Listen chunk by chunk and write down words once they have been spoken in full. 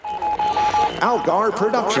Algar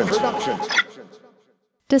Productions.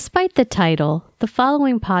 Despite the title, the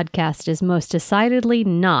following podcast is most decidedly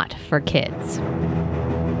not for kids.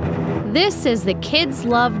 This is the Kids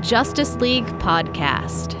Love Justice League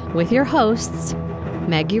podcast with your hosts,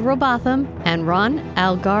 Maggie Robotham and Ron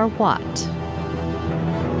Algar Watt.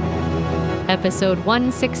 Episode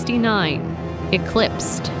 169,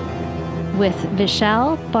 Eclipsed, with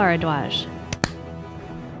Vishal Bharadwaj.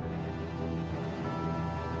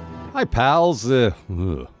 Hi, pals. This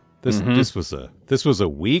was a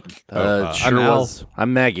week. Sure was.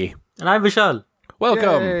 I'm Maggie. And I'm Vishal.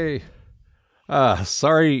 Welcome. Yay.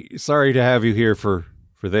 Sorry to have you here for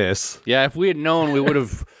this. Yeah, if we had known, we would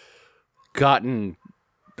have gotten,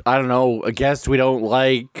 I don't know, a guest we don't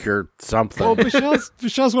like or something. Well,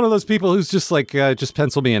 Vishal's one of those people who's just like, just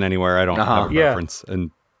pencil me in anywhere. I don't have a reference, and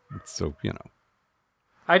so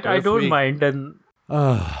I don't mind. And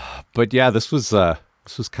but yeah, this was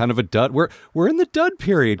kind of a dud. We're in the dud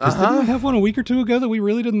period because didn't we have one a week or two ago that we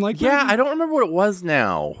really didn't like? Yeah, I don't remember what it was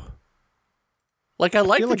now. Like, I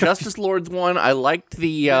liked the Justice Lords one. I liked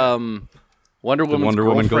the Wonder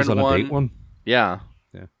Woman goes on one. a date one. Yeah.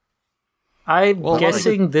 I'm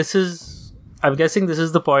guessing this is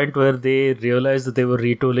the point where they realized that they were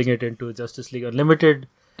retooling it into Justice League Unlimited,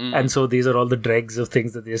 and so these are all the dregs of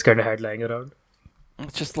things that they just kind of had lying around.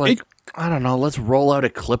 It's just like, I don't know, let's roll out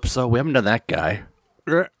Eclipso. We haven't done that guy.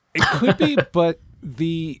 It could be, but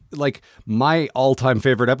my all-time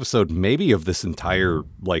favorite episode, maybe of this entire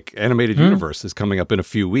animated universe, is coming up in a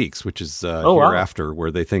few weeks, which is hereafter, where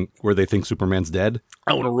they think Superman's dead.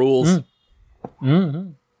 I want rules. Mm-hmm.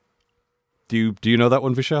 Do you know that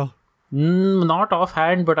one, Vishal? Not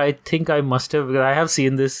offhand, but I think I must have. Because I have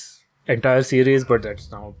seen this entire series, but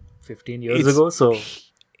that's now 15 years ago. So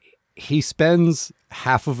he spends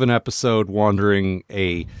half of an episode wandering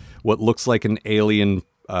what looks like an alien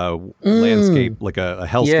landscape, like a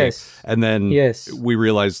hellscape, and then we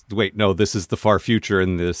realized, wait, no, this is the far future,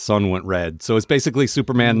 and the sun went red. So it's basically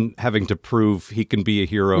Superman having to prove he can be a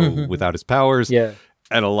hero without his powers, and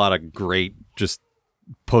a lot of great just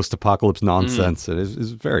post-apocalypse nonsense. It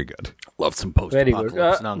is very good. Love some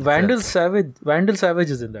post-apocalypse nonsense. Vandal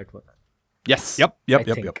Savage is in that one. Yes. Yep.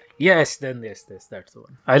 Yes, that's the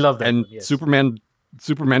one. I love that. And one, yes.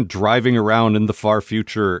 Superman driving around in the far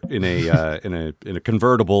future in a in a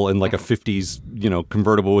convertible, in like a 50s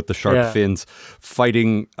convertible with the sharp fins,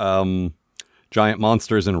 fighting giant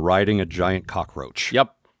monsters and riding a giant cockroach.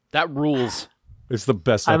 Yep, that rules. It's the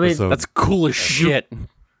best episode. That's cool as shit.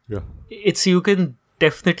 You can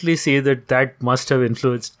definitely see that must have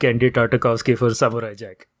influenced Kendi Tartakovsky for Samurai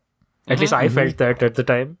Jack. At least I felt that at the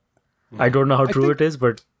time. I don't know how true it is,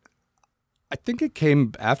 but I think it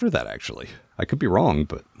came after that, actually. I could be wrong,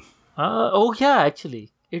 but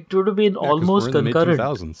actually, it would have been almost concurrent.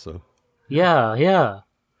 Mid-2000s, so yeah.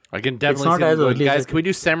 I can definitely see. Guys, can we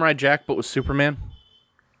do Samurai Jack but with Superman?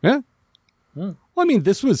 Yeah. Well, I mean,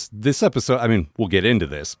 this episode. I mean, we'll get into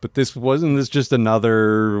this, but wasn't this just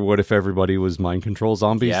another "what if everybody was mind control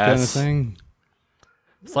zombies" kind of thing?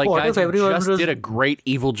 It's like, guys, we just did a great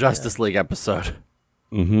Evil Justice League episode.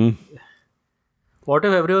 What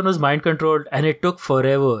if everyone was mind controlled and it took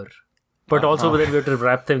forever? But also then we had to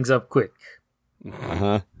wrap things up quick.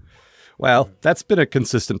 Well, that's been a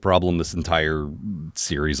consistent problem this entire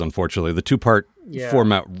series, unfortunately. The two-part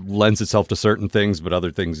format lends itself to certain things, but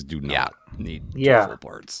other things do not need full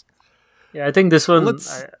parts. Yeah, I think this one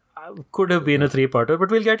could have been a three-parter, but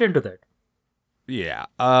we'll get into that. Yeah.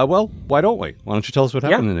 Well, why don't we? Why don't you tell us what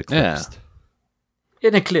happened in Eclipsed?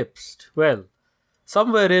 In Eclipsed, well,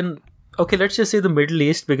 somewhere in... Okay, let's just say the Middle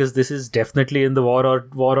East, because this is definitely in the war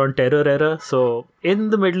on terror era. So, in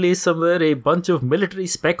the Middle East somewhere, a bunch of military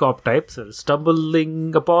spec op types are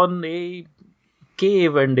stumbling upon a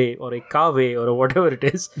cave or a cave or whatever it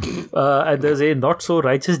is. And there's a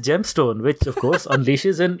not-so-righteous gemstone, which, of course,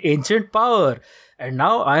 unleashes an ancient power. And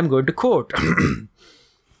now I'm going to quote...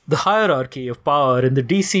 The hierarchy of power in the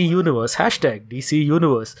DC universe, #DC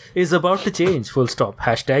universe, is about to change, full stop.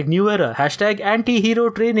 #new era, #anti-hero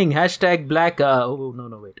training, #black,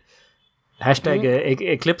 wait.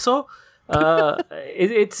 Eclipso?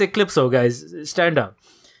 It's Eclipso, guys. Stand down.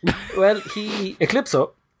 Well,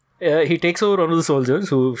 Eclipso, he takes over one of the soldiers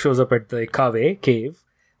who shows up at the cave,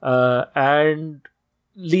 and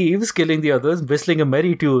leaves, killing the others, whistling a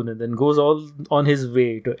merry tune, and then goes all on his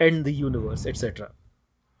way to end the universe, etc.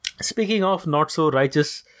 Speaking of not so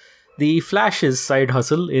righteous, the Flash's side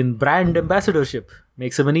hustle in brand ambassadorship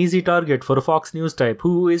makes him an easy target for a Fox News type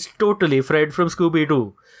who is totally Fred from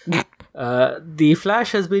Scooby-Doo. The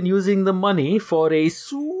Flash has been using the money for a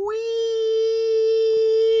sweet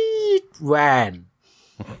van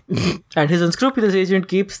And his unscrupulous agent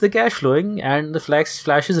keeps the cash flowing, and the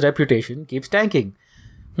Flash's reputation keeps tanking.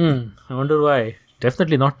 I wonder why.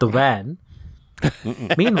 Definitely not the van.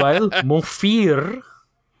 Meanwhile, Mofir,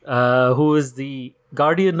 who is the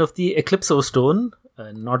guardian of the Eclipsed stone,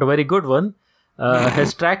 not a very good one,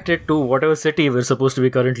 has tracked it to whatever city we're supposed to be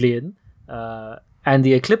currently in. And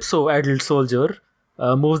the Eclipsed adult soldier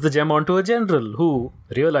moves the gem onto a general who,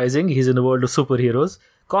 realizing he's in a world of superheroes,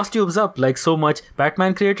 costumes up like so much.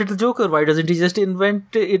 Batman created the Joker. Why doesn't he just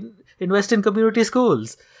invest in community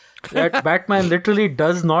schools? That Batman literally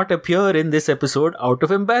does not appear in this episode out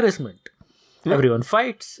of embarrassment. Everyone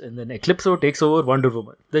fights, and then Eclipsed takes over Wonder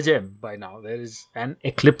Woman, the gem. By now, there is an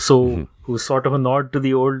Eclipsed who's sort of a nod to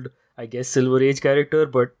the old, I guess, Silver Age character,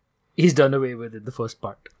 but he's done away with in the first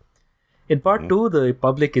part. In part 2, the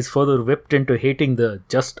public is further whipped into hating the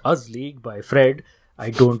Just Us League by Fred.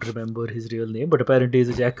 I don't remember his real name, but apparently he's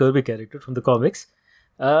a Jack Kirby character from the comics.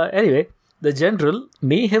 Anyway, the General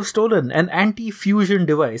may have stolen an anti-fusion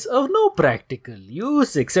device of no practical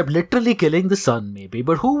use, except literally killing the sun, maybe.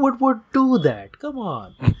 But who would do that? Come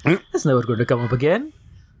on. That's never going to come up again.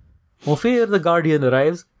 Mofir, the Guardian,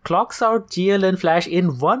 arrives, clocks out GL and Flash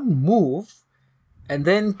in one move, and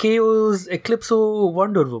then KOs Eclipsed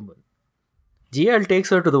Wonder Woman. GL takes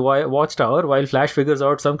her to the watchtower while Flash figures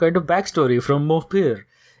out some kind of backstory from Mofir.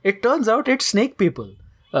 It turns out it's snake people.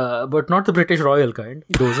 But not the British royal kind.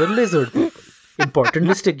 Those are lizard people. Important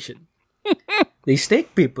distinction. The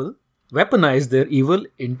snake people weaponized their evil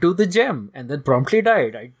into the gem and then promptly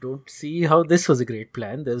died. I don't see how this was a great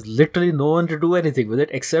plan. There's literally no one to do anything with it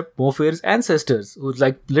except Mofir's ancestors, who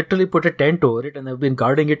literally put a tent over it and have been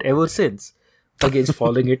guarding it ever since against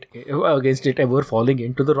it ever falling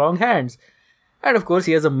into the wrong hands. And of course,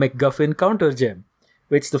 he has a MacGuffin counter gem,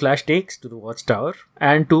 which the Flash takes to the watchtower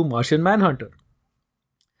and to Martian Manhunter.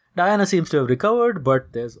 Diana seems to have recovered,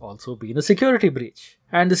 but there's also been a security breach.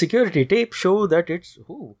 And the security tapes show that it's,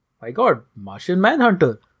 oh my god, Martian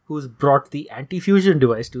Manhunter, who's brought the anti-fusion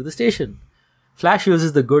device to the station. Flash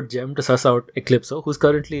uses the good gem to suss out Eclipsed, who's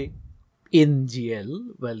currently in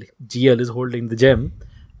GL. Well, GL is holding the gem.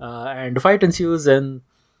 And a fight ensues, and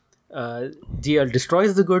GL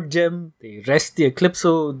destroys the good gem. They wrest the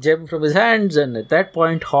Eclipsed gem from his hands, and at that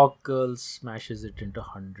point, Hawkgirl smashes it into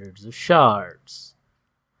hundreds of shards.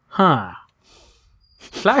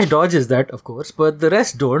 Flash dodges that, of course, but the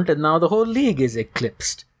rest don't, and now the whole league is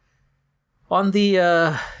eclipsed. On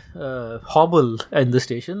the hobble in the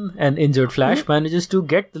station, an injured Flash manages to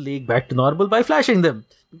get the league back to normal by flashing them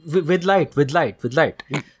with light.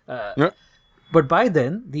 But by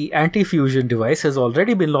then, the anti-fusion device has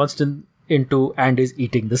already been launched into and is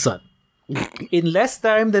eating the sun. In less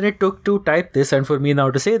time than it took to type this and for me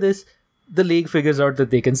now to say this, the league figures out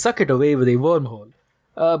that they can suck it away with a wormhole.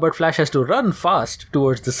 But Flash has to run fast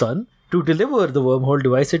towards the sun to deliver the wormhole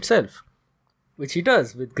device itself, which he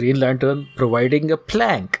does, with Green Lantern providing a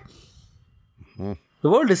plank. The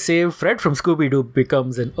world is saved, Fred from Scooby-Doo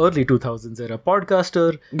becomes an early 2000s era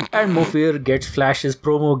podcaster, and Mofir gets Flash's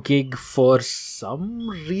promo gig for some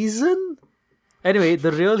reason? Anyway,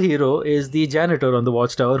 the real hero is the janitor on the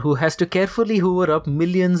watchtower who has to carefully hoover up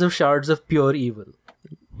millions of shards of pure evil.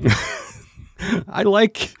 I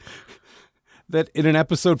like that in an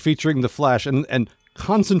episode featuring the Flash and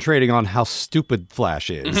concentrating on how stupid Flash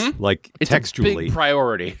is, like it's textually. It's a big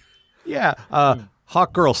priority. Yeah.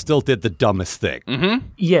 Hawkgirl still did the dumbest thing.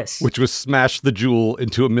 Yes. Which was smash the jewel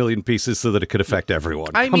into a million pieces so that it could affect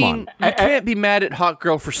everyone. I mean, you can't be mad at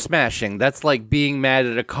Hawkgirl for smashing. That's like being mad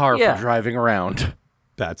at a car for driving around.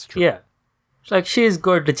 That's true. Yeah. It's like she's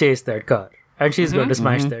going to chase that car. And she's going to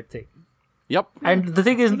smash that thing. Yep. And the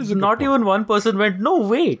thing is not even one person went, no,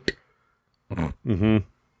 wait.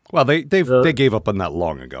 Well, they gave up on that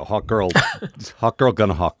long ago. Hawkgirl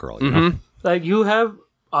gonna Hawkgirl. You know? Like, you have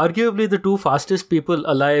arguably the two fastest people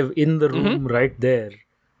alive in the room right there.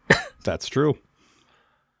 That's true.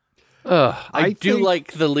 I do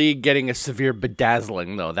like the league getting a severe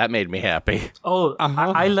bedazzling, though. That made me happy. Oh,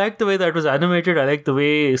 I like the way that was animated. I like the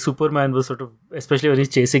way Superman was sort of, especially when he's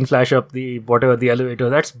chasing Flash up the elevator.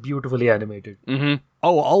 That's beautifully animated.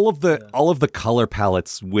 Oh, all of the color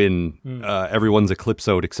palettes when everyone's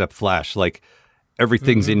Eclipsed except Flash. Like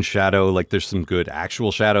everything's in shadow. Like there's some good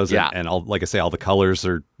actual shadows, and all, like I say, all the colors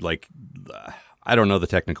are like I don't know the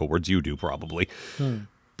technical words. You do probably,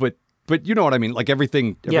 But you know what I mean? Like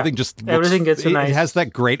everything just looks, everything gets it, nice. It has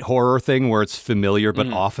that great horror thing where it's familiar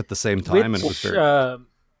but off at the same time.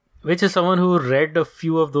 Which is someone who read a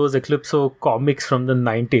few of those Eclipsed comics from the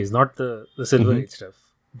 90s, not the Silver Age stuff.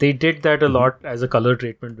 They did that a lot as a color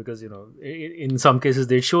treatment because, in some cases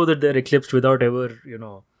they show that they're eclipsed without ever,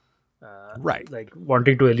 right. Like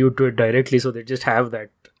wanting to allude to it directly, so they just have that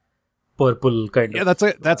purple kind of.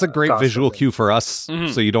 Yeah, that's a great visual cue for us,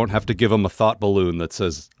 so you don't have to give them a thought balloon that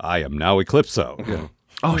says, I am now Eclipso. Yeah.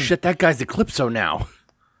 Oh, shit, that guy's Eclipso now.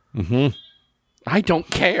 Mm-hmm. I don't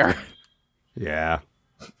care. Yeah.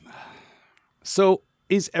 So,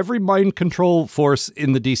 is every mind control force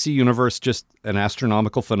in the DC universe just an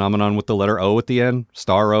astronomical phenomenon with the letter O at the end?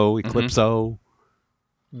 Star O, Eclipso,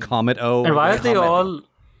 Comet O. And why are they all...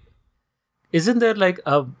 Isn't there like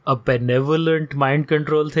a benevolent mind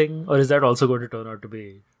control thing? Or is that also going to turn out to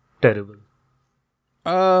be terrible?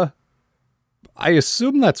 I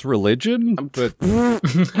assume that's religion, but...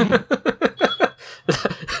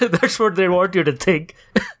 That's what they want you to think.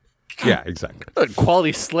 Yeah, exactly. A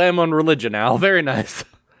quality slam on religion, Al. Very nice.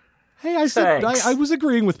 Hey, I said I was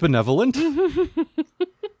agreeing with benevolent. It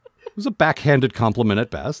was a backhanded compliment at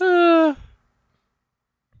best.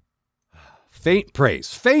 Faint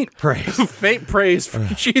praise. Faint praise. Faint praise for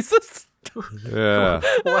Jesus. Yeah.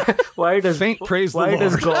 Why does faint praise? Why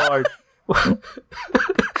does God?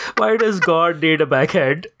 Why does God need a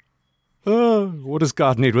backhand? What does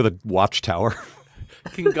God need with a watchtower?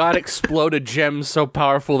 Can God explode a gem so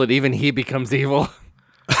powerful that even he becomes evil?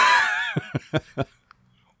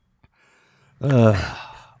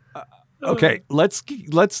 Okay,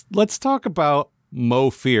 let's talk about Mo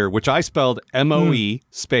Fear, which I spelled MOE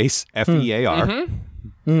space FEAR.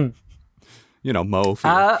 Mm-hmm. You know, Mo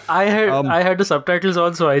Fear. I had the subtitles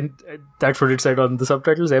on, so that's what it said on the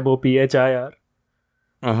subtitles. MOPHIR.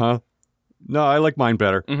 Uh-huh. No, I like mine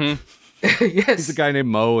better. Mm-hmm. Yes. He's a guy named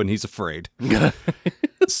Mo, and he's afraid.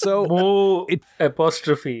 So Mo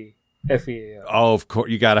apostrophe FEAR. Oh, of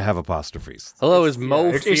course, you got to have apostrophes. Hello, is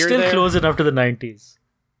Mo Fear It's still there? close enough to the 90s.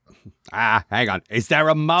 Hang on. Is there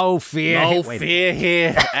a Mo Fear? Mo Fear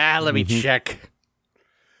here. Let me check.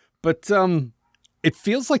 But it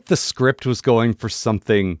feels like the script was going for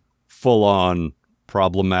something full-on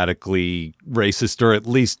problematically racist, or at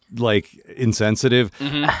least like insensitive,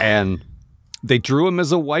 and they drew him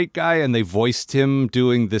as a white guy and they voiced him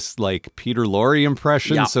doing this like Peter Lorre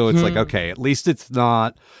impression. Yep. So it's like, okay, at least it's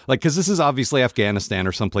not like, because this is obviously Afghanistan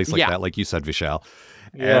or someplace like that, like you said, Vishal.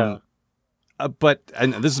 Yeah. And,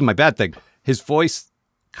 and this is my bad thing. His voice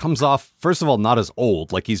comes off, first of all, not as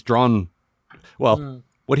old. Like he's drawn,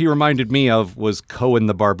 what he reminded me of was Cohen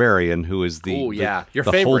the Barbarian, who is your the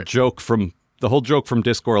favorite. whole joke from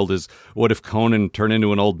Discworld is, what if Conan turned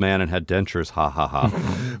into an old man and had dentures? Ha ha ha.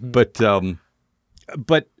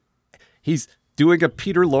 But he's doing a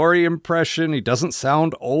Peter Lorre impression. He doesn't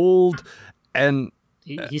sound old, and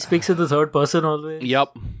he speaks in the third person always.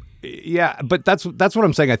 Yep. Yeah, but that's what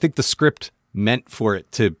I'm saying. I think the script meant for it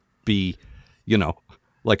to be,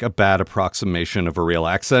 like a bad approximation of a real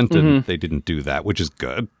accent, and they didn't do that, which is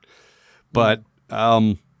good. But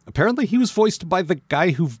apparently he was voiced by the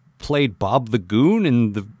guy who played Bob the Goon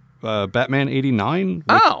in the Batman '89.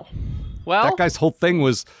 Oh, well, that guy's whole thing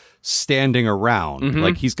was standing around.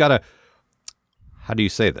 Like he's got a, how do you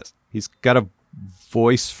say this? He's got a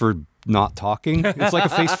voice for not talking. It's like a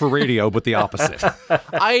face for radio, but the opposite.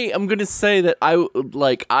 I am going to say that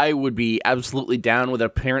I would be absolutely down with an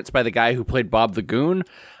appearance by the guy who played Bob the Goon.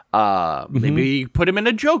 Maybe put him in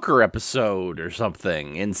a Joker episode or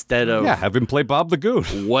something instead of have him play Bob the Goon.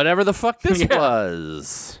 Whatever the fuck this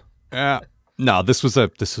was. No, this was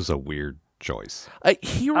a weird choice.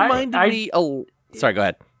 He reminded me. Sorry, go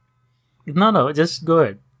ahead. No, just go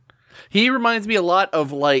ahead. He reminds me a lot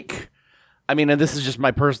of and this is just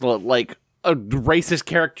my personal, a racist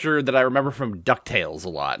character that I remember from DuckTales a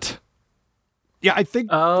lot. Yeah, I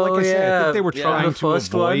think, like I said, I think they were trying to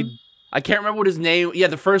avoid. I can't remember what his name. Yeah,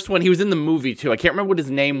 the first one. He was in the movie too. I can't remember what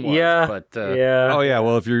his name was. Yeah, but yeah. Oh yeah.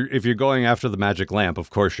 Well, if you're going after the magic lamp,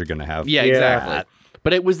 of course you're going to have. Yeah, exactly.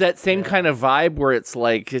 But it was that same kind of vibe where it's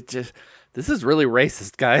like this is really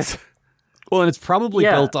racist, guys. Well, and it's probably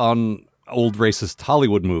built on old racist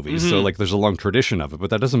Hollywood movies, so there's a long tradition of it, but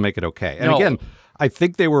that doesn't make it okay. And again, I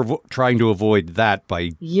think they were trying to avoid that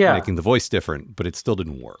by making the voice different, but it still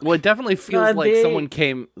didn't work. Well, it definitely feels like someone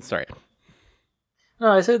came. Sorry. No,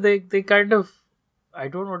 I said they kind of. I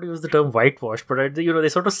don't want to use the term whitewashed, but they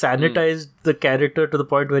sort of sanitized the character to the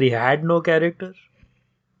point where he had no character.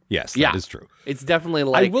 Yes, that is true. It's definitely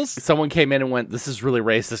like someone came in and went, "This is really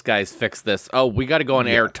racist, guys. Fix this." Oh, we got to go on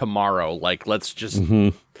air tomorrow. Let's just.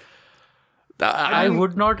 I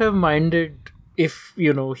would not have minded if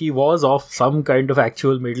he was of some kind of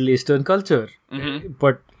actual Middle Eastern culture,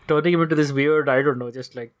 but turning him into this weird, I don't know,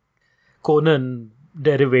 just like Conan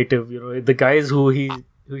derivative. The guys who he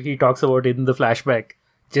talks about in the flashback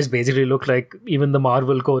just basically look like even the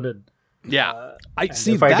Marvel Conan. Yeah, I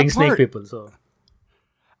see fighting that snake part. people. So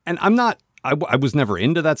And I'm not, I was never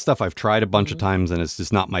into that stuff. I've tried a bunch of times and it's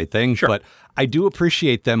just not my thing. Sure. But I do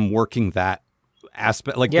appreciate them working that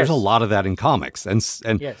aspect. Like there's a lot of that in comics. And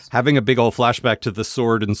having a big old flashback to the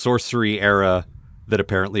sword and sorcery era that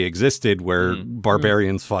apparently existed where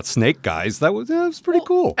barbarians fought snake guys. That was pretty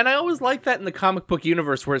cool. And I always like that in the comic book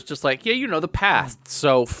universe where it's just like, the past.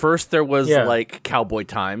 So first there was like cowboy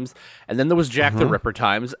times, and then there was Jack the Ripper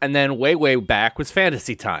times, and then way, way back was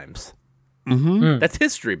fantasy times. That's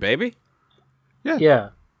history, baby. Yeah.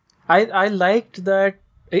 I liked that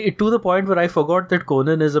to the point where I forgot that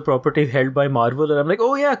Conan is a property held by Marvel, and I'm like,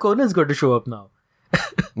 oh yeah, Conan's going to show up now.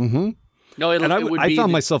 No, I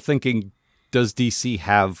found myself thinking, does DC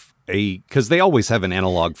have because they always have an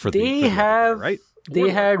analog for right? They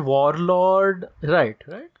had Warlord, right?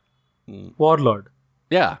 Warlord.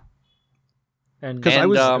 Yeah. And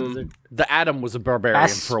the Atom was a barbarian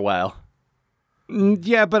for a while.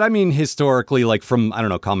 Yeah, but I mean, historically, like from, I don't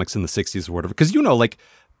know, comics in the 60s or whatever, because, like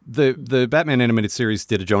the Batman animated series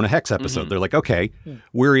did a Jonah Hex episode. They're like, okay,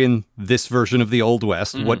 we're in this version of the Old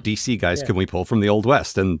West. What DC guys can we pull from the Old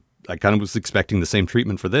West? And I kind of was expecting the same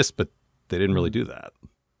treatment for this, but they didn't really do that.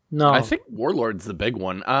 No. I think Warlord's the big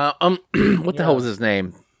one. What the hell was his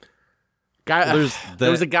name? There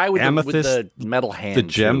was a guy with the metal hand. The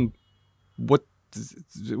gem. What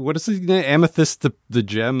is his name? Amethyst, the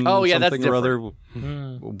gem. Oh yeah, something that's or other.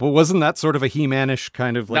 But wasn't that sort of a He-Man-ish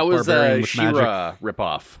kind of like that was barbarian a with She-Ra magic?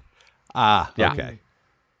 ripoff? Yeah. Okay.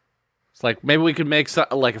 It's like maybe we could make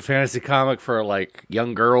like a fantasy comic for like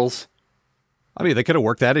young girls. I mean, they could have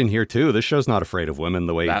worked that in here too. This show's not afraid of women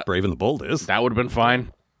the way Brave and the Bold is. That would have been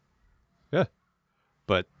fine. Yeah,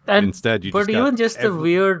 but instead you. But even the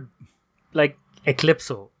weird, like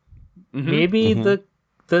Eclipso, maybe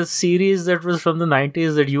the series that was from the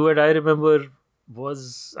 90s that you and I remember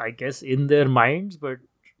was, I guess, in their minds, but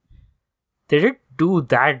they didn't do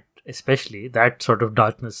that, especially that sort of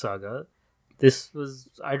darkness saga. This was,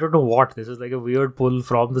 I don't know what, this was like a weird pull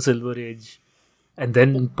from the Silver Age and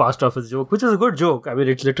then passed off as a joke, which is a good joke. I mean,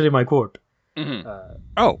 it's literally my quote.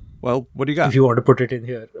 Well, what do you got? If you want to put it in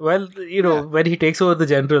here. Well, when he takes over the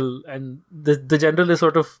general, and the general is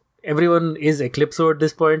sort of, everyone is Eclipso at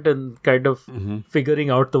this point and kind of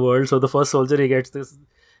figuring out the world. So the first soldier, he gets this,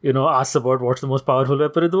 asks about what's the most powerful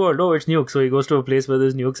weapon in the world. Oh, it's nukes. So he goes to a place where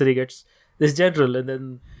there's nukes and he gets this general. And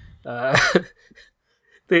then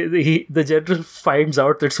the general finds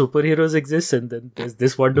out that superheroes exist. And then there's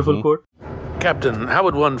this wonderful quote. Captain, how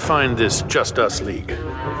would one find this Just Us League?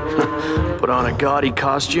 Put on a gaudy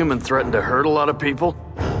costume and threaten to hurt a lot of people?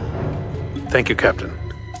 Thank you, Captain.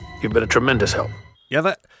 You've been a tremendous help.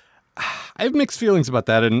 Yeah, I have mixed feelings about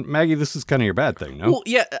that. And Maggie, this is kind of your bad thing, no? Well,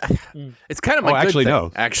 yeah, it's kind of my good thing.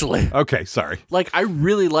 No. Actually. Okay, sorry. Like, I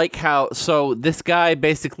really like how, so this guy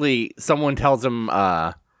basically, someone tells him,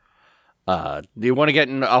 do you want to get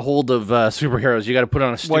in a hold of superheroes? You got to put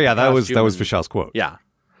on a stupid costume. that was Vishal's quote. Yeah.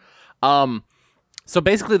 So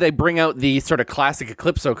basically they bring out the sort of classic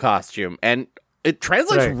Eclipso costume, and it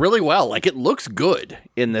translates really well. Like, it looks good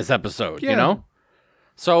in this episode,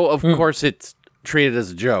 So, of course, it's treated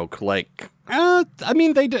as a joke. Like, I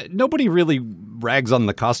mean, nobody really rags on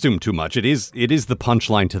the costume too much. It is the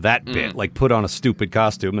punchline to that bit. Like, put on a stupid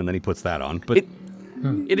costume, and then he puts that on. But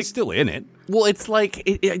it is still in it. Well, it's like,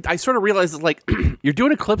 I sort of realize it's like, you're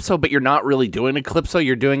doing Eclipso, but you're not really doing Eclipso.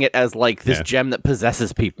 You're doing it as, like, this gem that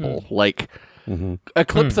possesses people. Like,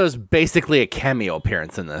 Eclipso's basically a cameo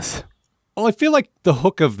appearance in this. Well, I feel like the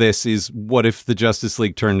hook of this is, what if the Justice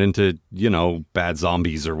League turned into, bad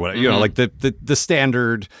zombies or what, like the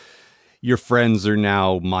standard, your friends are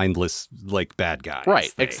now mindless, like, bad guys.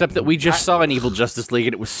 Right, thing. Except that we just saw an evil Justice League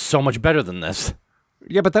and it was so much better than this.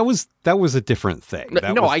 Yeah, but that was a different thing.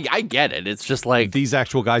 I get it. It's just like these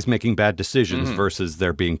actual guys making bad decisions versus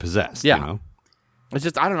they're being possessed, It's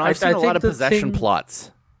just, I don't know, I've seen a lot of possession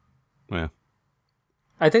plots. Yeah.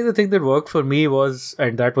 I think the thing that worked for me was,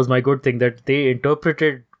 and that was my good thing, that they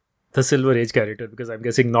interpreted the Silver Age character, because I'm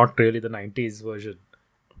guessing not really the 90s version.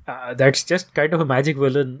 That's just kind of a magic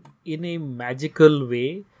villain in a magical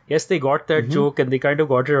way. Yes, they got that joke and they kind of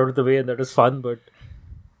got it out of the way, and that was fun, but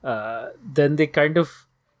then they kind of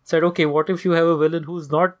said, okay, what if you have a villain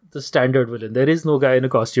who's not the standard villain? There is no guy in a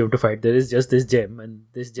costume to fight. There is just this gem, and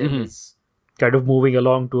this gem is kind of moving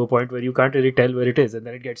along to a point where you can't really tell where it is, and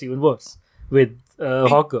then it gets even worse with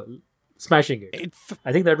Hawkgirl smashing it.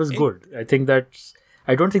 I think that was good.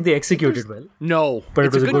 I don't think they executed well. No, but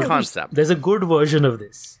it's it was a good concept. There's a good version of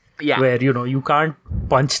this. Yeah. Where, you can't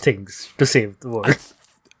punch things to save the world.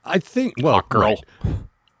 I think, well, girl.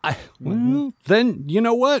 Well, then, you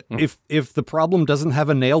know what? If the problem doesn't have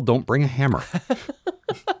a nail, don't bring a hammer.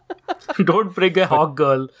 Don't bring a hawk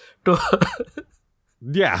girl to...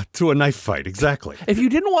 Yeah, to a knife fight, exactly. If you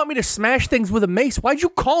didn't want me to smash things with a mace, why'd you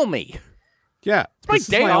call me? Yeah, this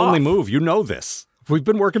is my only move. You know this. We've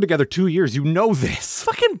been working together 2 years. You know this.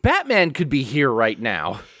 Fucking Batman could be here right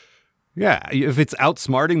now. Yeah, if it's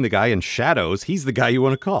outsmarting the guy in shadows, he's the guy you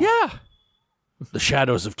want to call. Yeah. The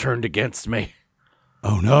shadows have turned against me.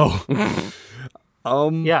 Oh, no.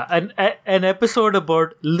 Yeah, an episode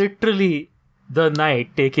about literally the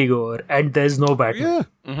night taking over and there's no Batman.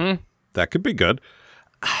 Yeah. That could be good.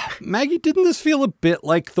 Maggie, didn't this feel a bit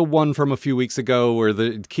like the one from a few weeks ago where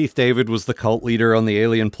the Keith David was the cult leader on the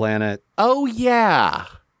alien planet? Oh, yeah.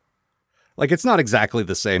 Like, it's not exactly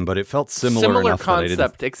the same, but it felt similar enough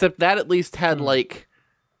concept, except that at least had, like,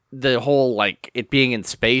 the whole, like, it being in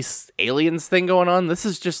space aliens thing going on. This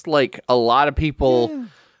is just, like, a lot of people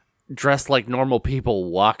dressed like normal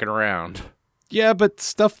people walking around. Yeah, but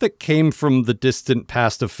stuff that came from the distant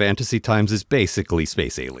past of fantasy times is basically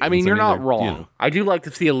space aliens. I mean, you're not wrong. You know. I do like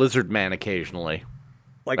to see a lizard man occasionally.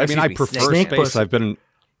 Like, I mean, I prefer space.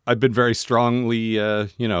 I've been very strongly,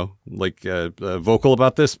 vocal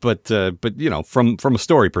about this, but you know, from a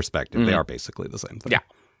story perspective, they are basically the same thing. Yeah.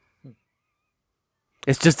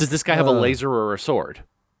 It's just, does this guy have a laser or a sword?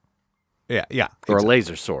 Yeah. Or a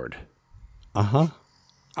laser sword. Uh-huh.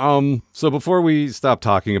 So before we stop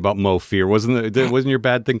talking about Mo Fear, wasn't your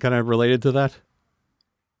bad thing kind of related to that?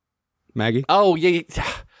 Maggie? Oh, yeah.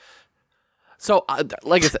 So,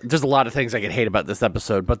 like I said, there's a lot of things I could hate about this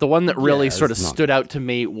episode, but the one that really sort of stood out to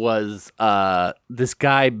me was this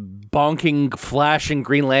guy bonking Flash and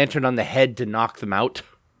Green Lantern on the head to knock them out.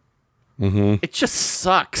 Mm-hmm. It just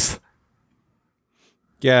sucks.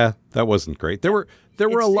 Yeah, that wasn't great. There were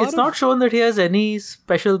a lot. It's not shown that he has any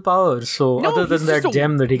special powers. So other than that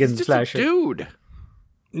gem that he can flash, dude.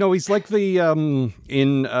 No, he's like the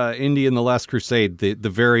in Indy in the Last Crusade, the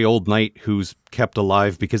very old knight who's kept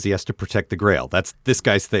alive because he has to protect the Grail. That's this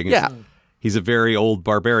guy's thing. Yeah, he's a very old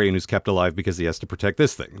barbarian who's kept alive because he has to protect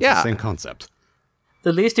this thing. It's the same concept.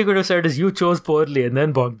 The least you could have said is you chose poorly and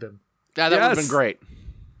then bonked him. Yeah, that would have been great.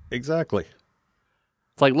 Exactly.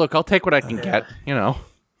 It's like, look, I'll take what I can get. You know.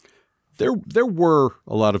 There were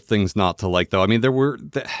a lot of things not to like, though. I mean, there were,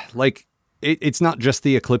 it's not just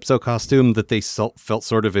the Eclipso costume that they felt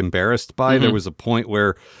sort of embarrassed by. Mm-hmm. There was a point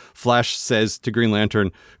where Flash says to Green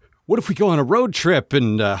Lantern, what if we go on a road trip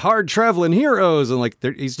and hard traveling heroes? And like,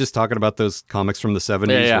 he's just talking about those comics from the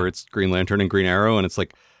 70s where it's Green Lantern and Green Arrow. And it's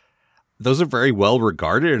like, those are very well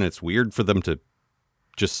regarded. And it's weird for them to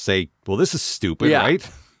just say, well, this is stupid, right?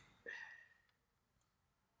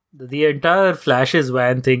 The entire Flash's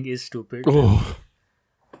van thing is stupid. Oh.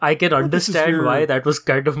 I can understand why that was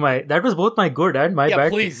that was both my good and my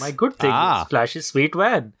bad thing. My good thing is Flash's sweet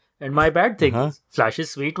van. And my bad thing is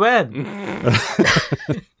Flash's sweet van.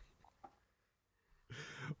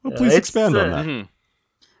 Well, please expand on that. Mm-hmm.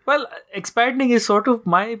 Well, expanding is sort of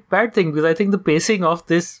my bad thing because I think the pacing of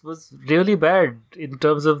this was really bad in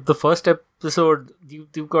terms of the first episode.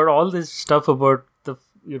 You've got all this stuff about the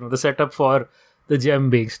setup for the gem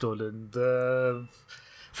being stolen, the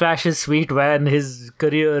Flash's sweet van, his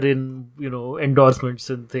career in endorsements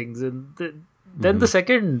and things, and then the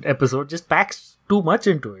second episode just packs too much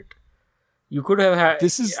into it. You could have had.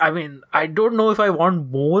 I mean, I don't know if I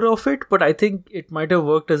want more of it, but I think it might have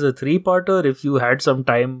worked as a 3-parter if you had some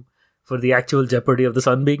time for the actual jeopardy of the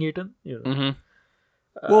sun being eaten. Mm-hmm.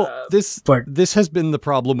 Well, this has been the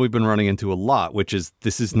problem we've been running into a lot, which is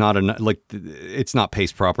this is not it's not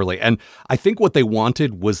paced properly. And I think what they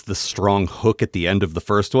wanted was the strong hook at the end of the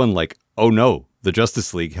first one, like, oh no, the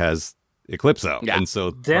Justice League has Eclipso. Yeah. And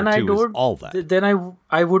so then part 2 is all that. Then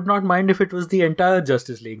I would not mind if it was the entire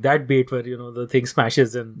Justice League, that bait where the thing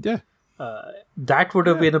smashes and that would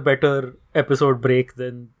have been a better episode break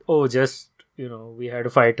than we had a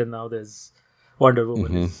fight and now there's Wonder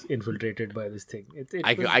Woman is infiltrated by this thing.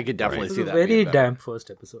 I could definitely see that. Very damp first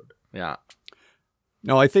episode. Yeah.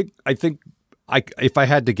 No, I think if I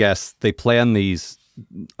had to guess, they plan these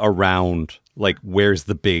around like where's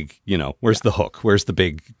the big, where's the hook, where's the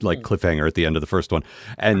big like cliffhanger at the end of the first one,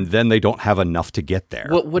 and then they don't have enough to get there.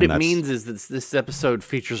 What it means is that this episode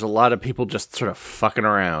features a lot of people just sort of fucking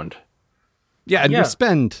around. Yeah, and we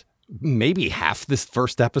spend maybe half this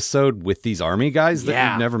first episode with these army guys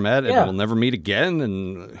that we've never met and we'll never meet again,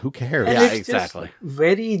 and who cares? And it's exactly.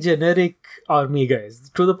 Very generic army guys,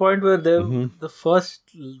 to the point where the first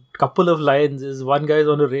couple of lines is one guy's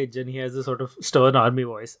on a ridge and he has a sort of stern army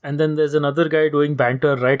voice, and then there's another guy doing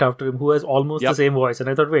banter right after him who has almost the same voice, and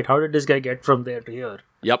I thought, wait, how did this guy get from there to here?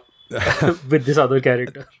 Yep. With this other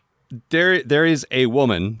character. There is a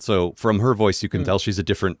woman, so from her voice you can tell she's a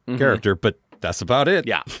different character, but that's about it.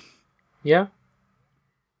 Yeah. Yeah.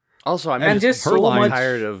 Also, I'm and just so much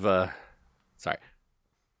tired of. Sorry.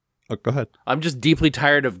 Oh, go ahead. I'm just deeply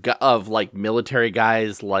tired of like military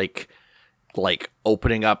guys like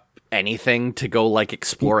opening up anything to go like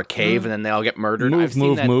explore a cave and then they all get murdered.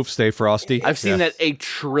 Move, stay frosty. I've seen that 1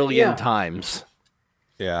 trillion times.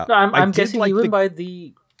 Yeah. No, I'm guessing even by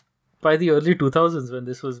the early 2000s when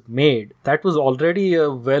this was made, that was already a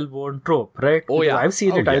well-worn trope, right? Oh, yeah. I've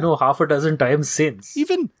seen it, I know, half a dozen times since.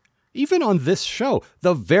 Even on this show,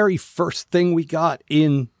 the very first thing we got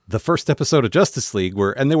in the first episode of Justice League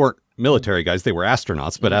and they weren't military guys, they were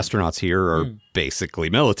astronauts, but astronauts here are basically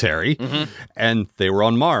military. And they were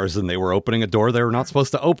on Mars and they were opening a door they were not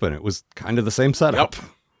supposed to open. It was kind of the same setup. Yep.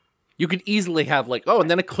 You could easily have like, and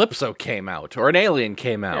then Eclipsed came out or an alien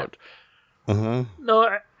came out. Uh-huh.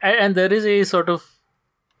 No, and there is a sort of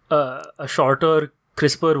a shorter,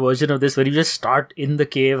 crisper version of this where you just start in the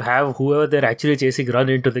cave, have whoever they're actually chasing run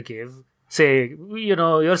into the cave, say,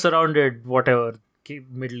 you're surrounded, whatever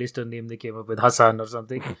Middle Eastern name they came up with, Hassan or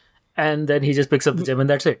something, and then he just picks up the gem and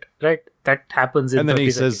that's it, right? That happens in and then 30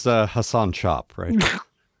 he seconds. says Hassan Chop, right?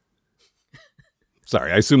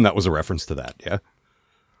 Sorry, I assume that was a reference to that, yeah?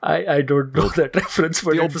 I don't know that reference,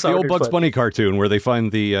 but the old Bugs Bunny cartoon where they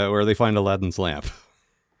find Aladdin's lamp.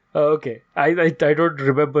 Oh, okay. I don't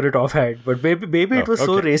remember it offhand, but maybe it was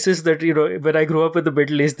so racist that when I grew up in the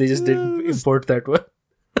Middle East, they just didn't import that one.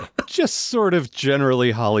 Just sort of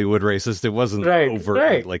generally Hollywood racist. It wasn't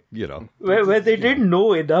overtly like where they didn't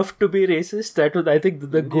know enough to be racist. That was, I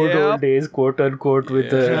think, the good old days, quote unquote, with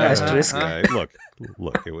the asterisk. Right.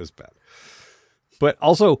 Look, it was bad. But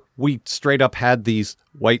also, we straight up had these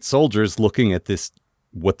white soldiers looking at this,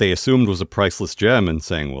 what they assumed was a priceless gem, and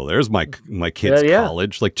saying, "Well, there's my kid's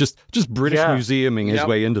college." Like just British museuming his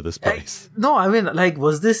way into this place. No, I mean, like,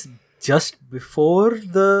 was this just before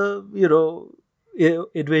the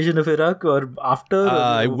invasion of Iraq or after?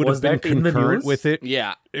 It would have been concurrent with it.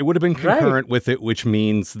 Yeah, it would have been concurrent with it, which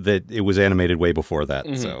means that it was animated way before that.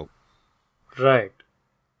 So, right.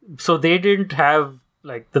 So they didn't have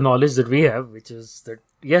like the knowledge that we have, which is that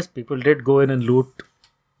yes, people did go in and loot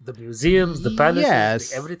the museums, the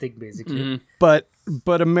palaces, everything basically. But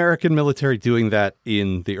American military doing that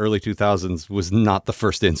in the early 2000s was not the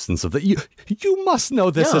first instance of that. You must know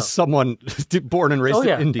this as someone born and raised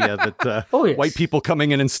in India that white people coming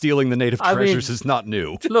in and stealing the native treasures is not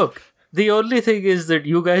new. Look, the only thing is that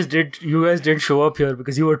you guys didn't show up here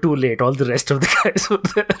because you were too late. All the rest of the guys were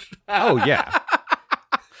there. Oh yeah.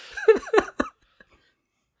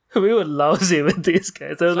 We were lousy with these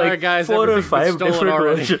guys. There were guys, 4 or 5 different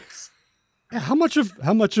versions. Yeah, how much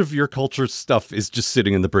of your culture's stuff is just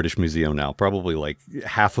sitting in the British Museum now? Probably like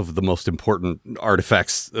half of the most important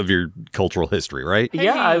artifacts of your cultural history, right? Hey.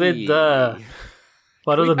 Yeah, I mean,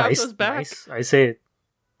 one of the nice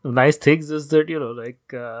things is that,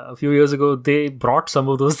 a few years ago, they brought some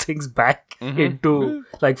of those things back into,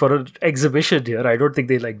 for an exhibition here. I don't think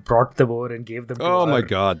they, brought them over and gave them to my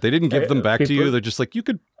God. They didn't give them back to you. They're just like, you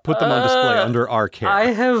could put them on display under our care.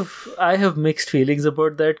 I have mixed feelings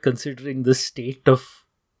about that, considering the state of,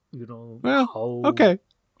 how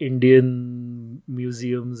Indian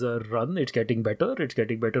museums are run. It's getting better. It's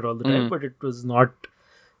getting better all the time, but it was not,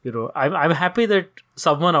 I'm happy that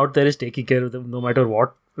someone out there is taking care of them, no matter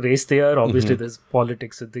what race they are. Obviously there's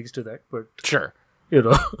politics and things to that, but sure,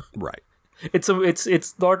 right. It's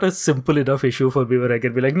not a simple enough issue for me where I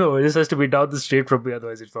can be like, no, this has to be down the street from me,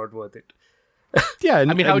 otherwise it's not worth it. Yeah, I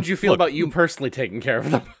mean, how would you feel about you personally taking care of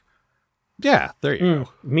them? Yeah, there you go.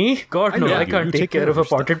 Me? God, no, I can't take care of a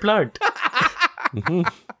potted plant.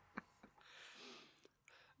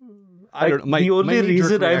 I don't know. The only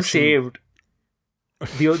reason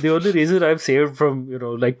I'm saved from,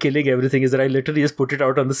 killing everything is that I literally just put it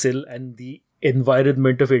out on the sill, and the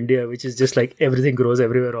environment of India, which is just like everything grows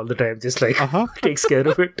everywhere all the time, just takes care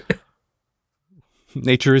of it.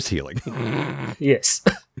 Nature is healing. Yes.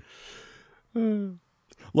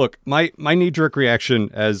 Look, my knee-jerk reaction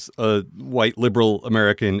as a white liberal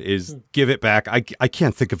American is give it back. I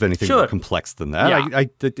can't think of anything more complex than that. Yeah.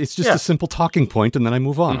 It's just a simple talking point, and then I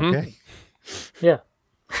move on. Okay. Yeah.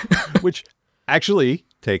 Which actually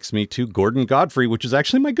takes me to Gordon Godfrey, which is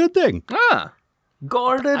actually my good thing.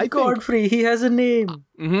 Gordon Godfrey. He has a name.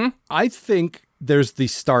 Mm-hmm. I think there's the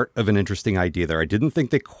start of an interesting idea there. I didn't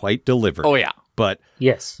think they quite delivered. Oh, yeah. But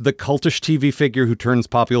yes, the cultish TV figure who turns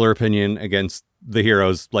popular opinion against the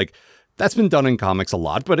heroes, that's been done in comics a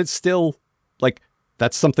lot, but it's still,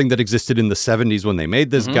 that's something that existed in the 70s when they made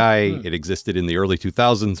this guy. It existed in the early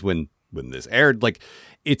 2000s when this aired.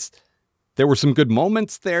 There were some good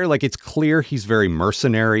moments there. It's clear he's very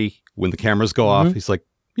mercenary when the cameras go off. He's like,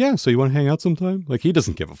 yeah, so you want to hang out sometime? Like, he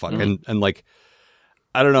doesn't give a fuck. And like,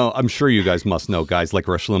 I don't know. I'm sure you guys must know guys like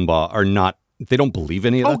Rush Limbaugh are not, they don't believe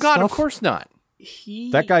any of that stuff. Oh, God, of course not.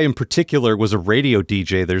 That guy in particular was a radio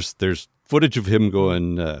DJ. There's footage of him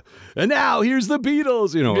going, and now here's the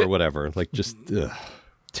Beatles, or whatever. Like, just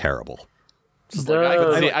terrible.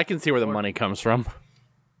 I can see where the money comes from.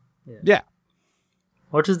 Yeah.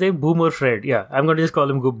 What's his name? Boomer Fred. Yeah, I'm going to just call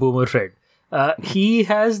him Boomer Fred. He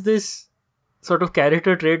has this sort of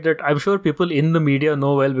character trait that I'm sure people in the media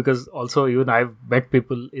know well, because also even I've met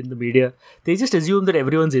people in the media. They just assume that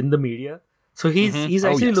everyone's in the media. So he's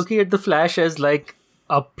actually looking at the Flash as like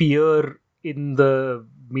a peer in the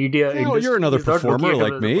media industry. You're another performer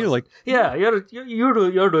like me. Like, yeah,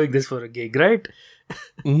 you're doing this for a gig, right?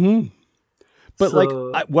 Mm-hmm.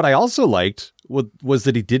 But what I also liked was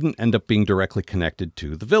that he didn't end up being directly connected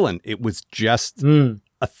to the villain. It was just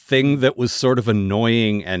a thing that was sort of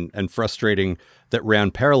annoying and frustrating that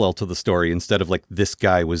ran parallel to the story, instead of like this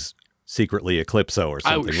guy was secretly Eclipso or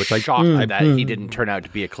something. I was shocked that he didn't turn out to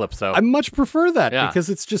be Eclipso. I much prefer that because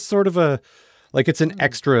it's just sort of it's an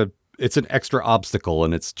extra obstacle,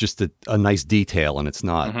 and it's just a nice detail, and it's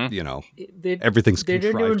not, everything's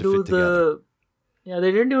contrived to fit together. Yeah,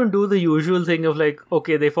 they didn't even do the usual thing of like,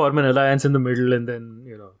 okay, they form an alliance in the middle, and then,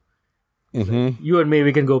 like, you and me,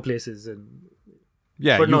 we can go places. And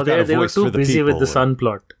but no, they were too busy with the sun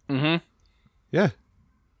plot. Mm-hmm. Yeah.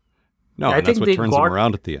 No, and that's what turns them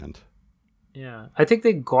around at the end. Yeah, I think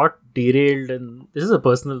they got derailed, and this is a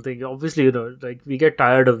personal thing. Obviously, like, we get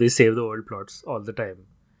tired of these save the world plots all the time.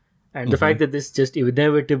 And the fact that this just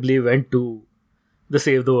inevitably went to the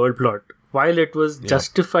save the world plot, while it was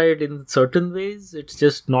justified in certain ways, it's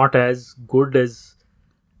just not as good as...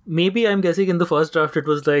 Maybe, I'm guessing, in the first draft, it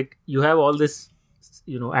was like, you have all this,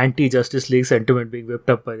 anti-Justice League sentiment being whipped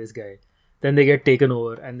up by this guy. Then they get taken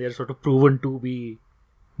over, and they're sort of proven to be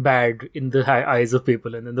bad in the eyes of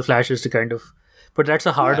people. And then the Flash is to kind of... But that's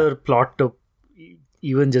a harder plot to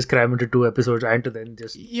even just cram into 2 episodes and to then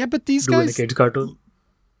just but these do guys... in a kids' cartoon.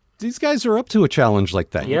 These guys are up to a challenge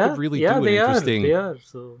like that. You could really do an interesting... They are,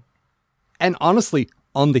 so... And honestly,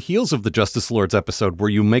 on the heels of the Justice Lords episode, where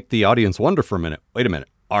you make the audience wonder for a minute, wait a minute,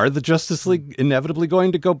 are the Justice League inevitably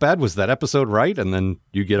going to go bad? Was that episode right? And then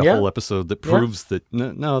you get a whole episode that proves that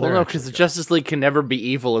no, because the Justice League can never be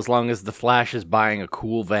evil as long as the Flash is buying a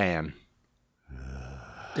cool van.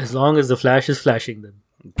 As long as the Flash is flashing them.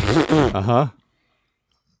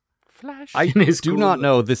 Flash. I do not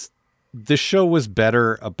know. This show was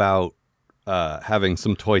better about having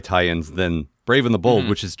some toy tie-ins than Brave and the Bold,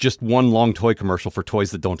 which is just one long toy commercial for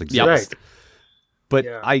toys that don't exist. Yep. Right. But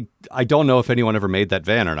I don't know if anyone ever made that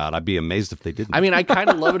van or not. I'd be amazed if they didn't. I mean, I kind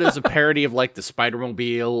of love it as a parody of like the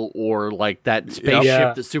Spider-Mobile or like that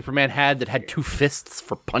spaceship that Superman had that had 2 fists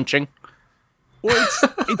for punching. Well,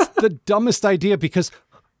 it's the dumbest idea, because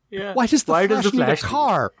why does the Flash need a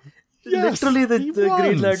car? Yes, literally, the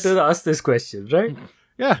Green Lantern asked this question, right?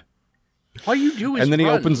 Yeah. All you do is and then he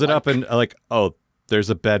run, opens it up and like, oh, there's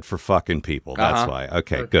a bed for fucking people. That's why.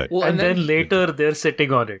 Okay, good. Well, and then later they're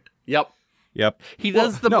sitting on it. Yep. He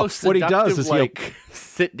does most seductive, what he does is like,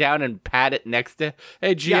 sit down and pat it next to,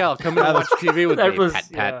 hey, GL, come in and watch TV with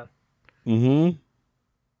me. Pat. Mm-hmm.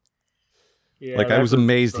 Yeah, like, I was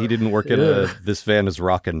amazed he didn't work at a this van is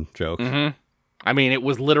rocking joke. Mm-hmm. I mean, it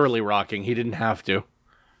was literally rocking. He didn't have to.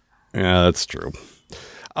 Yeah, that's true.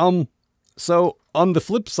 So on the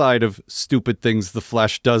flip side of stupid things the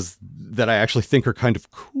Flash does that I actually think are kind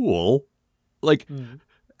of cool, like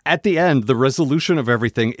at the end, the resolution of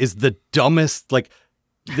everything is the dumbest. Like,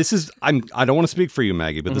 this is I don't want to speak for you,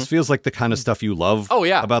 Maggie, but this feels like the kind of stuff you love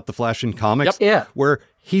about the Flash in comics. Yep. Yeah. Where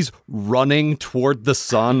he's running toward the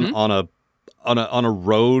sun on a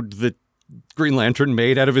road that Green Lantern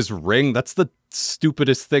made out of his ring. That's the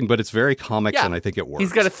stupidest thing, but it's very comics, and I think it works.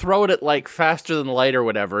 He's got to throw it at like faster than light or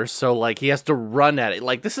whatever, so like he has to run at it.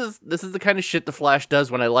 Like this is the kind of shit the Flash does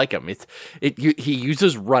when I like him. He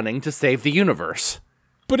uses running to save the universe.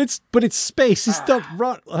 But it's space. He's still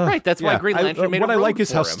run. Right. That's why Green Lantern made what a I road like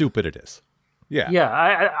is for how him. stupid it is. Yeah. Yeah.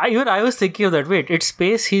 I was thinking of that. Wait, it's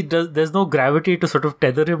space. There's no gravity to sort of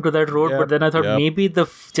tether him to that road. But then I thought maybe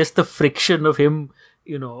just the friction of him,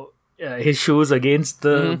 his shoes against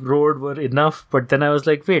the road were enough. But then I was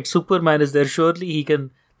like, wait, Superman is there. Surely he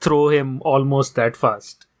can throw him almost that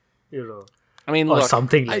fast, I mean, or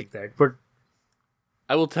something like that. But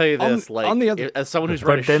I will tell you this, as someone who's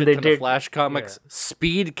read a shit ton of Flash comics,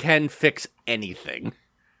 speed can fix anything.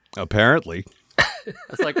 Apparently.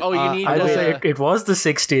 It's like, you need... I will say it was the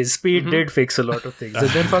 60s. Speed did fix a lot of things, and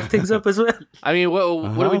then fuck things up as well. I mean,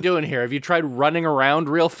 what are we doing here? Have you tried running around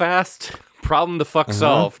real fast? Problem the fuck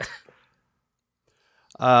solved.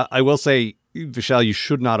 I will say, Vishal, you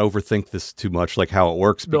should not overthink this too much, like how it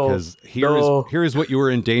works, because here is what you are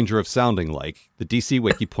in danger of sounding like. The DC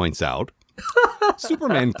Wiki points out,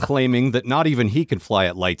 Superman claiming that not even he can fly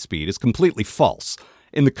at light speed is completely false.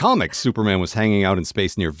 In the comics, Superman was hanging out in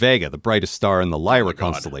space near Vega, the brightest star in the Lyra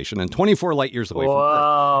constellation, and 24 light years away from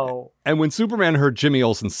Earth. And when Superman heard Jimmy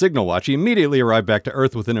Olsen's signal watch, he immediately arrived back to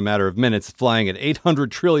Earth within a matter of minutes, flying at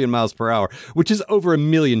 800 trillion miles per hour, which is over 1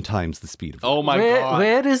 million times the speed of light. Oh my God.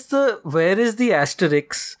 Where is the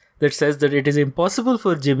asterisk that says that it is impossible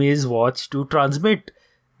for Jimmy's watch to transmit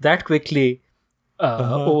that quickly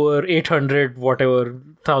over 800 whatever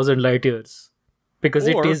thousand light years? Because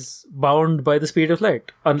it is bound by the speed of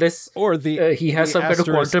light, unless he has some kind of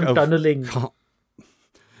quantum tunneling.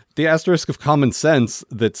 The asterisk of common sense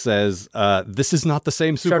that says this is not the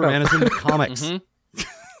same Superman as in the comics.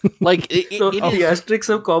 Like the asterisk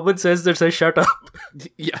of common sense that says "shut up."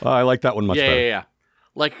 Yeah, I like that one much better. Yeah.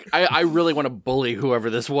 Like I really want to bully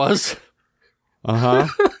whoever this was.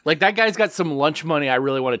 Like that guy's got some lunch money. I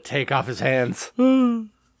really want to take off his hands.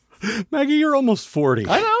 Maggie, you're almost 40.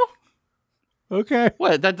 I know. Okay.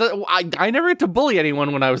 What? I never get to bully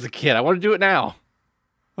anyone when I was a kid. I want to do it now.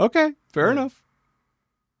 Okay, fair enough.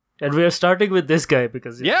 And we are starting with this guy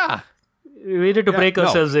because we needed to break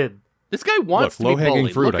ourselves in. This guy wants to be bullied.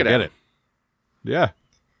 Low-hanging fruit, I get it. Yeah.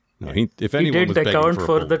 No, if anyone he was didn't account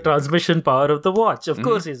for the bully. transmission power of the watch. Of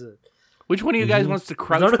course he's a... Which one of you guys wants to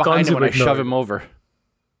crouch behind him when I shove him over?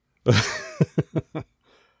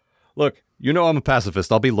 Look, I'm a pacifist.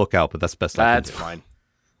 I'll be lookout, but that's best I can do. That's fine.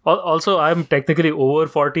 Also, I'm technically over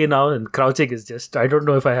 40 now, and crouching is just... I don't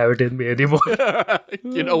know if I have it in me anymore.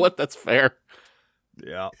 You know what? That's fair.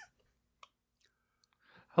 Yeah.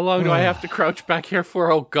 How long do I have to crouch back here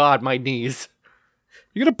for? Oh, God, my knees.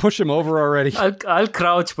 You're going to push him over already? I'll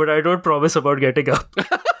crouch, but I don't promise about getting up.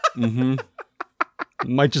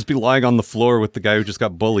 Might just be lying on the floor with the guy who just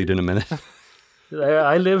got bullied in a minute.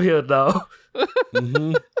 I live here now.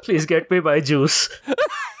 Please get me my juice.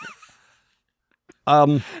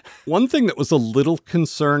 One thing that was a little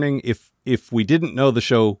concerning, if we didn't know the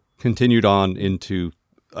show continued on into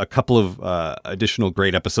a couple of additional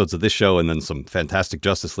great episodes of this show and then some fantastic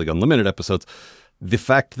Justice League Unlimited episodes, the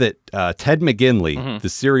fact that Ted McGinley, the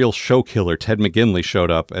serial show killer Ted McGinley,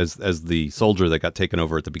 showed up as the soldier that got taken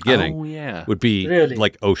over at the beginning would be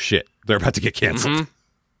like, oh shit, they're about to get canceled.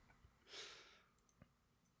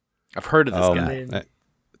 I've heard of this guy.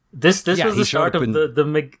 This was the start of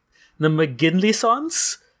the McGinley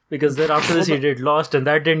songs, because then after this he did Lost and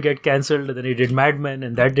that didn't get cancelled, and then he did Mad Men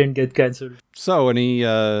and that didn't get cancelled. So any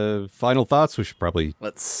final thoughts? We should probably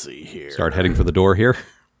let's see here. Start heading for the door here.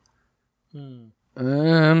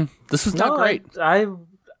 This was not great. I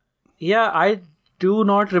do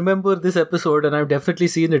not remember this episode, and I've definitely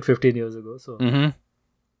seen it 15 years ago. So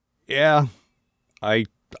yeah, I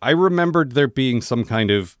remembered there being some kind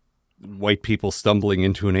of white people stumbling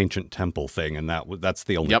into an ancient temple thing, and that's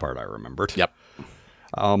the only part I remembered. Yep.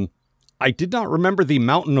 I did not remember the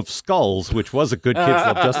Mountain of Skulls, which was a good Kids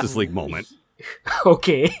Love Justice League moment.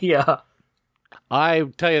 Okay, yeah. I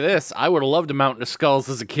tell you this, I would have loved a Mountain of Skulls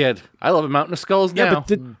as a kid. I love a Mountain of Skulls now.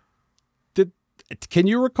 But can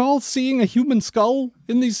you recall seeing a human skull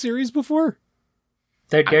in these series before?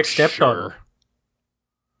 That gets stepped on.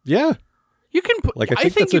 Yeah. You can put. I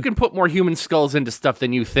think you can put more human skulls into stuff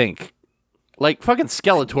than you think. Like fucking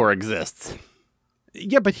Skeletor exists.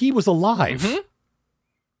 Yeah, but he was alive.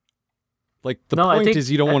 Like the point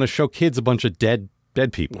is, you don't want to show kids a bunch of dead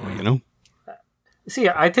people. See,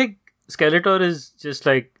 I think Skeletor is just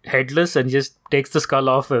like headless and just takes the skull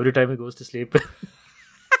off every time he goes to sleep.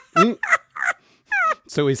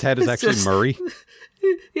 So his head is actually Murray.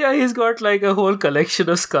 Yeah, he's got like a whole collection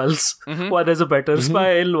of skulls. One has a better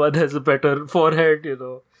smile, one has a better forehead,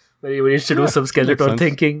 where he needs to do some Skeletor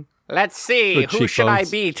thinking. Let's see, who should I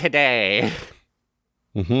be today?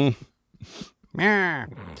 Got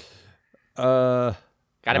a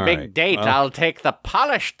big date. Well, I'll take the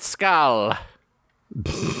polished skull.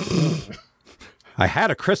 I had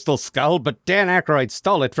a crystal skull, but Dan Aykroyd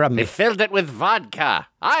stole it from me. They filled it with vodka.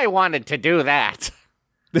 I wanted to do that.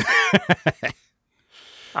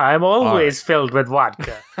 I'm always filled with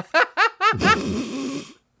vodka.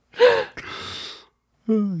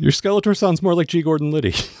 Your Skeletor sounds more like G. Gordon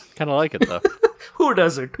Liddy. Kind of like it though. Who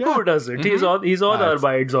doesn't? Yeah. Who doesn't? He's on our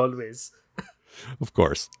minds always. Of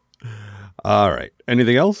course. All right.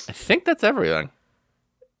 Anything else? I think that's everything.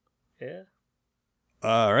 Yeah.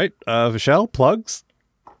 All right. Vishal, plugs?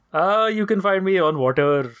 You can find me on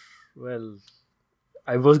whatever. Well,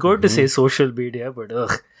 I was going to say social media, but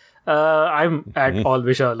I'm at All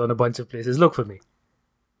Vishal on a bunch of places. Look for me.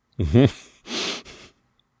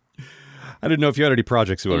 I didn't know if you had any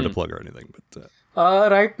projects you wanted to plug or anything.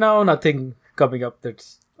 But right now, nothing coming up.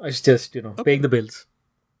 It's just, paying the bills.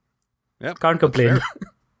 Yep, Can't complain.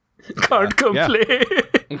 Can't complain.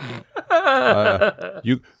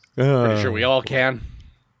 Pretty sure we all can.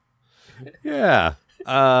 Yeah.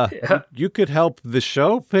 You could help the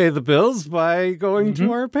show pay the bills by going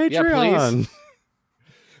to our Patreon.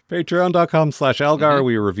 Patreon.com/Algar.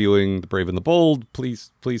 We are reviewing The Brave and the Bold.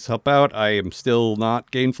 Please help out. I am still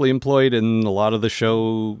not gainfully employed, and a lot of the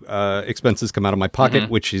show expenses come out of my pocket,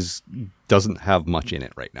 which doesn't have much in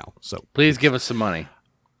it right now. So please give us some money.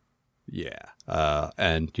 Yeah.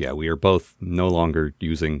 We are both no longer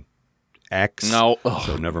using X. No.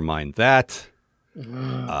 So never mind that.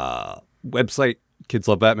 Website,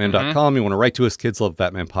 kidslovebatman.com. You want to write to us,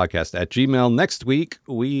 kidslovebatmanpodcast@gmail.com. Next week,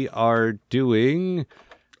 we are doing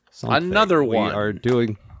something. Another one. We are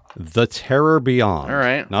doing The Terror Beyond. All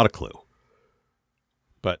right. Not a clue.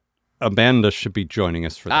 But Amanda should be joining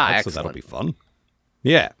us for that, excellent. So that'll be fun.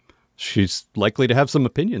 Yeah. She's likely to have some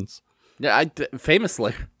opinions. Yeah,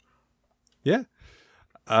 famously. Yeah.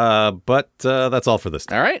 But that's all for this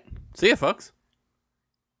time. All right. See you, folks.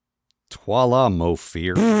 Twala mo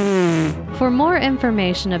fear. For more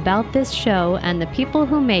information about this show and the people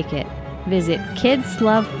who make it, visit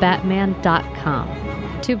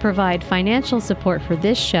kidslovebatman.com. To provide financial support for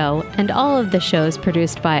this show and all of the shows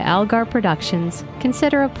produced by Algar Productions,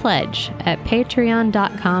 consider a pledge at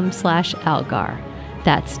patreon.com/Algar.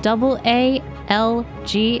 That's AALGAR.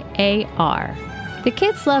 The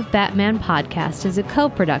Kids Love Batman podcast is a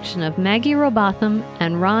co-production of Maggie Robotham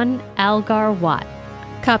and Ron Algar Watt.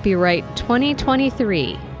 Copyright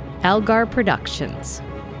 2023, Algar Productions.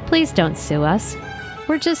 Please don't sue us.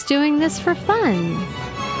 We're just doing this for fun.